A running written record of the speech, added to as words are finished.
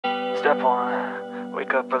Step 1,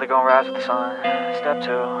 wake up early, gonna rise with the sun. Step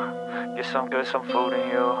 2, get some good, some food in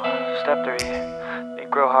you. Step 3,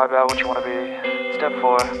 think real hard about what you wanna be. Step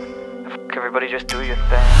 4, fuck everybody, just do your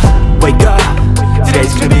thing. Wake up,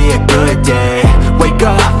 today's gonna be a good day. Wake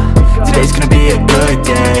up, today's gonna be a good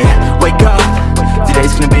day. Wake up,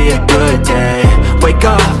 today's gonna be a good day. Wake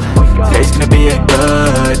up, today's gonna be a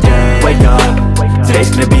good day. Wake up, today's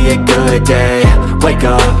gonna be a good day. Wake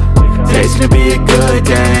up, today's gonna be a good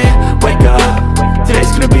day. Wake up,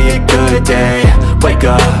 today's gonna be a good day. Wake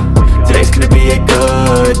up, today's gonna be a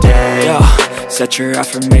good day. Yo, set your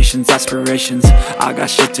affirmations, aspirations. I got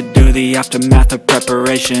shit to do, the aftermath of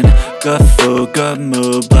preparation. Good food, good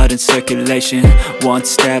mood, blood in circulation. One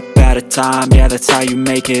step at a time, yeah, that's how you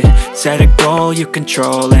make it. Set a goal you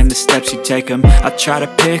control and the steps you take them. I try to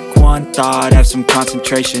pick one thought, have some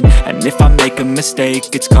concentration. And if I make a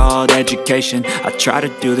mistake, it's called education. I try to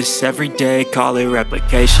do this every day, call it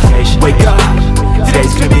replication. Wake up,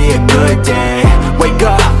 today's gonna be a good day. Wake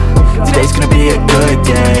up, today's gonna be a good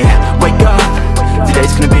day. Wake up,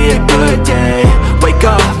 today's gonna be a good day. Wake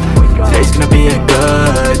up, today's gonna be a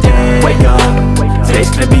good day. Wake up, today's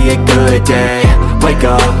gonna be a good day. Wake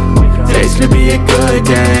up, today's gonna be a good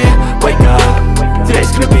day. Wake up,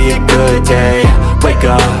 today's gonna be a good day. Wake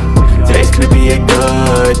up, today's gonna be a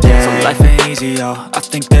good day. So life ain't easy, yo, I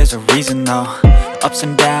think there's a reason though. Ups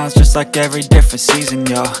and downs, just like every different season,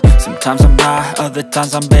 yo. Sometimes I'm high, other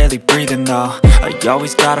times I'm barely breathing, though. I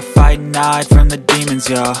always gotta fight and hide from the demons,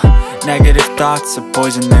 yo. Negative thoughts are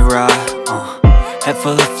poison, they rot. Head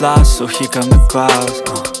full of flies, so here come the clouds.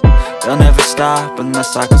 They'll never stop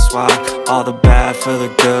unless I can swap all the bad for the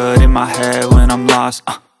good in my head when I'm lost.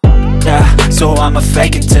 Yeah, so I'ma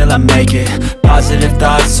fake it till I make it. Positive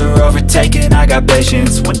thoughts are overtaken, I got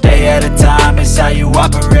patience. One day at a time is how you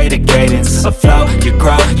operate a cadence. A flow, you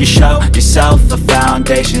grow, you show yourself a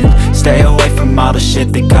foundation. Stay away from all the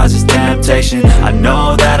shit that causes temptation. I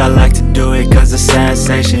know that I like to do it cause it's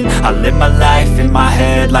sensation. I live my life in my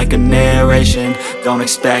head like a narration. Don't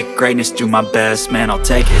expect greatness, do my best, man, I'll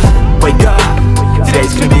take it. Wake up,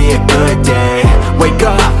 today's gonna be a good day. Wake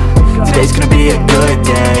up, today's gonna be a good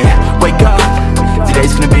day. Wake up,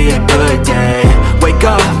 today's gonna be a good day. Wake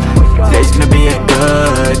up, today's gonna be a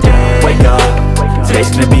good day. Wake up, today's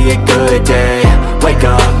gonna be a good day. Wake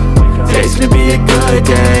up, today's gonna be a good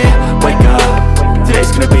day. Wake up,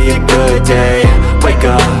 today's gonna be a good day. Wake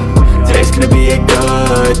up, today's gonna be a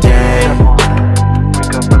good day.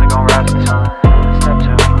 Wake up early, gonna rise with the sun. Step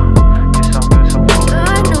 2, get some good, some food.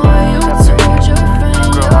 I know you told your friend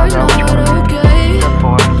you're not okay. Step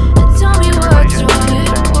 4, Tell me what's wrong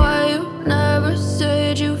and why you never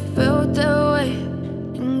said you felt that way.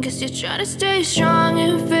 And guess you're trying to stay strong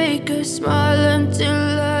and fake a smile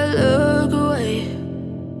until I look away.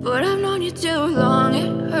 But I've known you too long,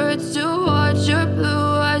 it hurts to watch your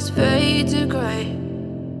blue eyes fade to gray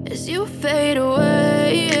as you fade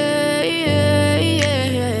away.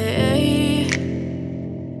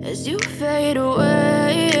 As you fade away.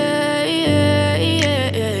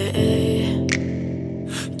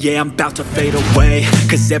 Yeah, I'm about to fade away.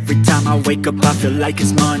 Cause every time I wake up I feel like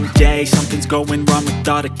it's Monday. Something's going wrong with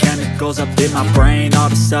all the chemicals up in my brain. All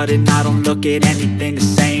of a sudden I don't look at anything the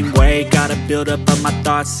same way. Got a buildup of my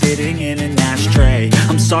thoughts sitting in an ashtray.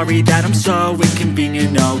 I'm sorry that I'm so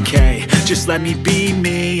inconvenient, okay. Just let me be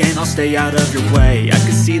me and I'll stay out of your way. I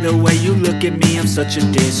can see the way you look at me, I'm such a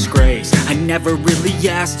disgrace. I never really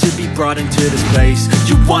asked to be brought into this place.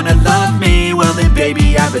 You wanna love me? Well then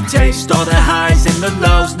baby I have a taste. All the highs and the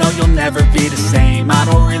lows, no you'll never be the same. I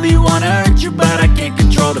don't really wanna hurt you but I can't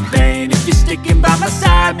control the pain. If you're sticking by my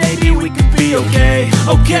side maybe we could be okay.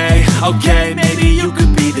 Okay, maybe you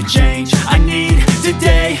could be the change I need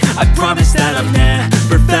today. I promise that I've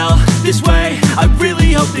never felt this way. I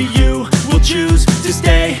really hope that you will choose to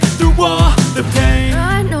stay through all the pain.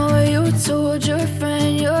 I know you told your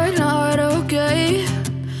friend you're not okay.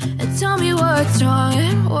 And tell me what's wrong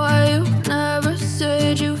and why you never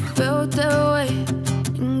said you felt that way.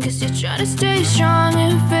 And guess you're trying to stay strong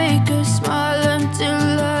and fake a smile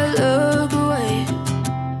until I look away.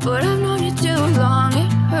 But I've known you too long,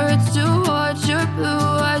 it hurts to watch your blue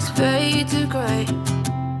eyes fade to gray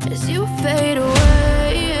as you fade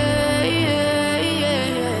away.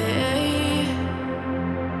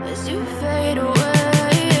 As you fade away.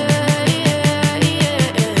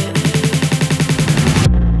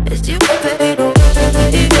 As you fade away.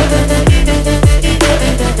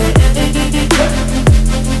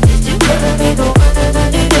 As you fade away.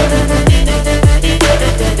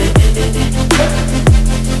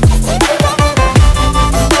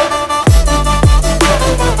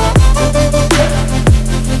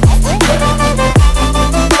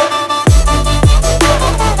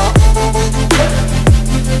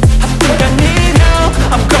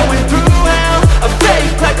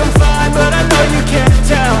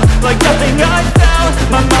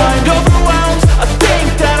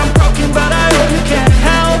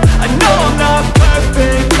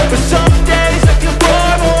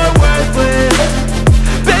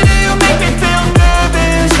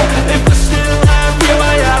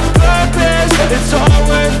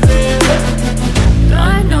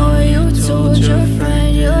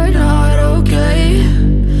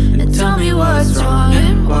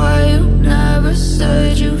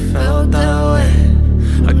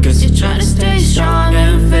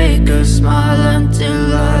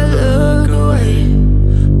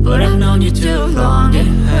 around you too long. It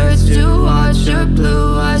hurts to watch your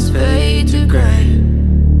blue eyes fade to gray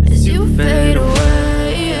as you fade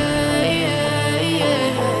away,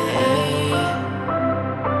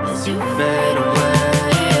 as you fade away,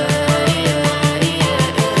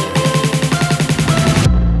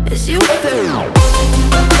 as you fade away.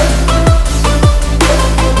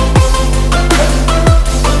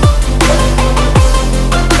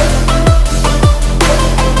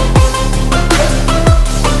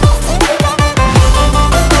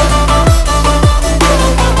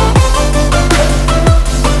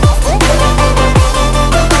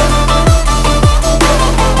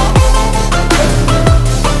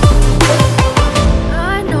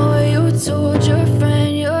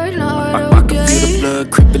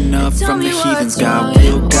 From the heathens, got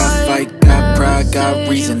will, got fight, got pride, got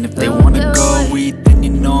reason. If they wanna go eat, then you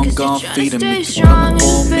know I'm gon' feed them. If you coming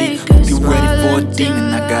for me, hope you ready for a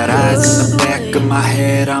demon. I got eyes in the back of my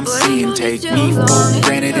head, I'm seeing. Take me for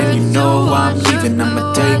granted and you know I'm leaving.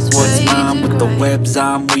 I'ma take what's mine with the webs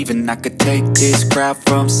I'm weaving. I could take this crowd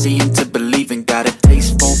from seeing to believing. Got a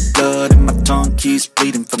taste for blood and my tongue keeps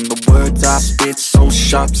bleeding. From the words I spit, so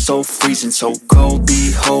sharp, so freezing, so cold.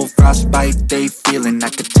 Behold, frostbite they feeling. I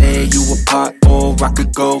could tear you apart or I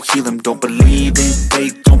could go heal them. Don't believe in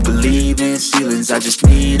fate, don't believe in ceilings. I just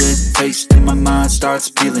need a taste and my mind starts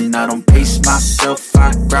peeling. I don't pace myself,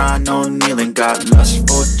 I grind on kneeling. Got lust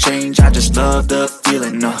for change, I just love the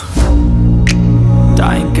feeling.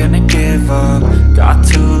 I ain't gonna give up. Got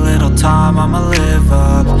too little time, I'ma live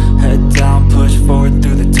up. Head down, push forward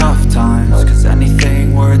through the tough times. Cause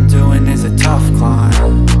anything worth doing is a tough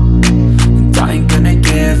climb. And I ain't gonna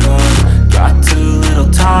give up. Got too little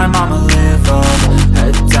time, I'ma live up.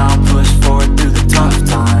 Head down, push forward through the tough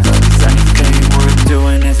times. Cause anything worth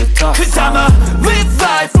doing is a tough climb. Cause I'ma live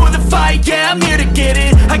life for the fight, yeah, I'm here to get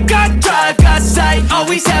it. I got drive, got sight,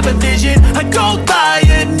 always have a vision. I go by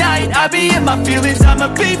at night, I be in my feelings. I'ma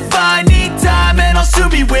be fine, need time and I'll soon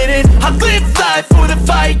be winning. I live life for the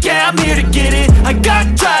fight, yeah, I'm here to get it. I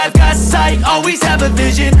got drive, got sight, always have a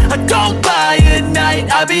vision. I go by at night,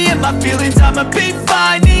 I be in my feelings. I'ma be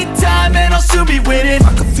fine, need time and I'll soon be winning.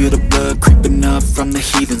 I can feel the blood creeping up from the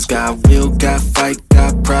heathens. Got will, got fight,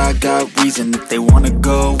 got pride, got reason. If they wanna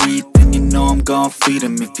go eat, then you know I'm gon' feed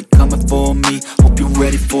them. If you're coming for me, hope you're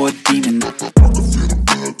ready for a demon. I can feel the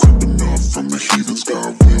blood creeping up from the heathens.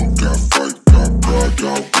 Got will, got fight, got pride,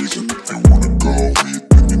 got reason. If they wanna go eat,